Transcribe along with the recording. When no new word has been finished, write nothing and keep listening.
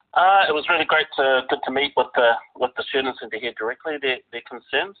It was really good to meet with the students and to hear directly their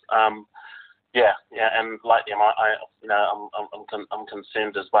concerns. And like them, I'm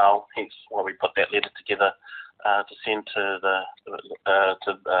concerned as well. Hence why we put that letter together to send to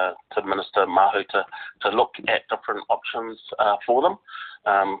to Minister Mahu to look at different options for them,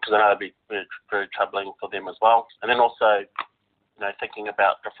 because I know it'd be very, very troubling for them as well. And then also, thinking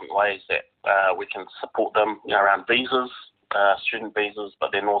about different ways that we can support them, around visas, student visas,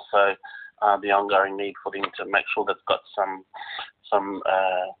 but then also the ongoing need for them to make sure they've got some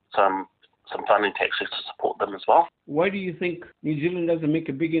funding to actually to support them as well. Why do you think New Zealand doesn't make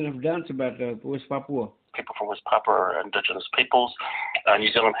a big enough dance about West Papua? People from West Papua are Indigenous peoples.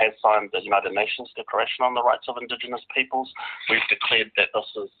 New Zealand has signed the United Nations Declaration on the Rights of Indigenous Peoples. We've declared that this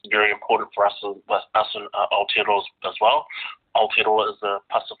is very important for us and Aotearoa as well. Aotearoa is a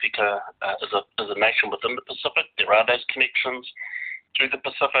Pasifika, is a nation within the Pacific. There are those connections to the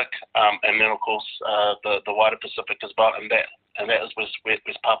Pacific, and then of course the wider Pacific as well, and that is West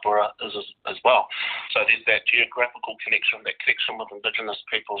Papua is as well. So there's that geographical connection, that connection with Indigenous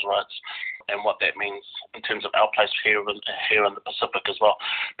people's rights, and what that means in terms of our place here in the Pacific as well.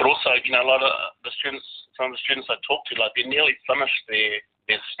 But also, a lot of the students, some of the students I talked to, like, they're nearly finished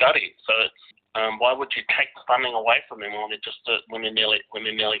their study. So it's why would you take the funding away from them when they're nearly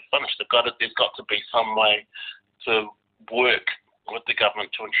finished? There's got to be some way to work with the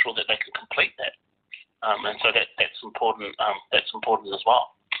government to ensure that they can complete that. And so that's important. That's important as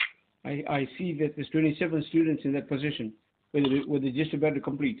well. I see that there's 27 students in that position. Were they just about to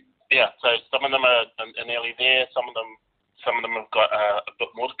complete? Yeah. So some of them are nearly there. Some of them have got a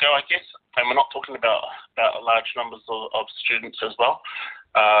bit more to go, I guess. And we're not talking about large numbers of students as well.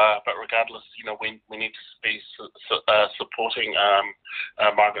 But regardless, we need to be supporting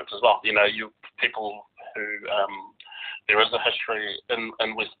migrants as well. People who there is a history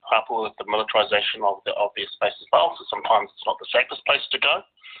in West Papua with the militarisation of their space as well, so sometimes it's not the safest place to go.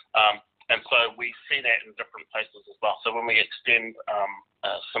 And so we see that in different places as well. So when we extend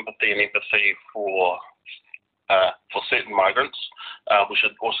sympathy and empathy for certain migrants, we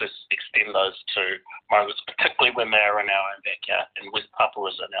should also extend those to migrants, particularly when they are in our own backyard, and West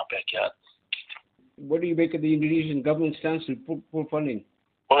Papua is in our backyard. What do you make of the Indonesian government stance to pull funding?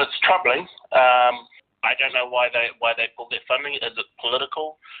 Well, it's troubling. I don't know why they pulled their funding. Is it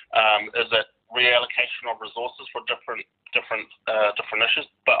political? Is it reallocation of resources for different issues?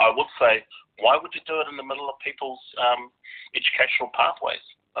 But I would say, why would you do it in the middle of people's educational pathways?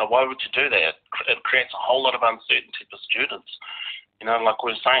 Why would you do that? It creates a whole lot of uncertainty for students. Like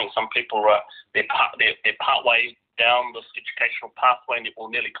we were saying, some people they're partway down this educational pathway and or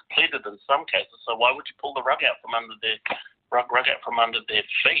nearly completed in some cases. So why would you pull the rug out from under their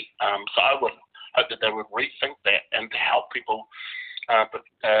feet? So I would hope that they would rethink that and to help people,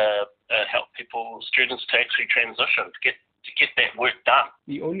 students to actually transition, to get that work done.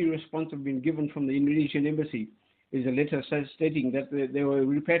 The only response I've been given from the Indonesian embassy is a letter stating that they were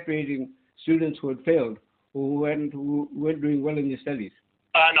repatriating students who had failed, who weren't doing well in their studies.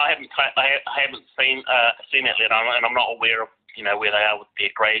 No, I haven't seen that letter, and I'm not aware of where they are with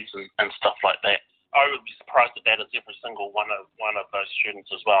their grades and stuff like that. I would be surprised that that is every single one of those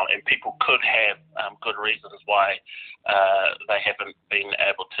students as well. And people could have good reasons why they haven't been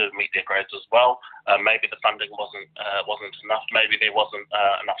able to meet their grades as well. Maybe the funding wasn't enough. Maybe there wasn't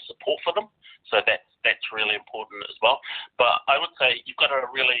enough support for them. So that's really important as well. But I would say you've got to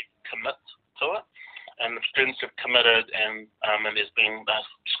really commit to it. And the students have committed, and there's been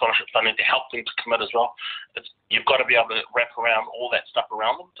scholarship funding to help them to commit as well. You've got to be able to wrap around all that stuff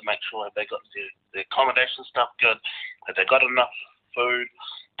around them to make sure that they got the accommodation stuff good, that they got enough food.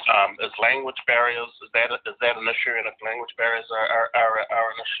 Is language barriers, is that an issue? And if language barriers are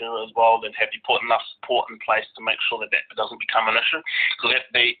an issue as well, then have you put enough support in place to make sure that doesn't become an issue? Because at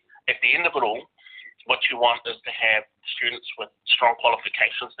the end of it all, what you want is to have students with strong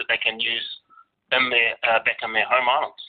qualifications that they can use back in their home islands.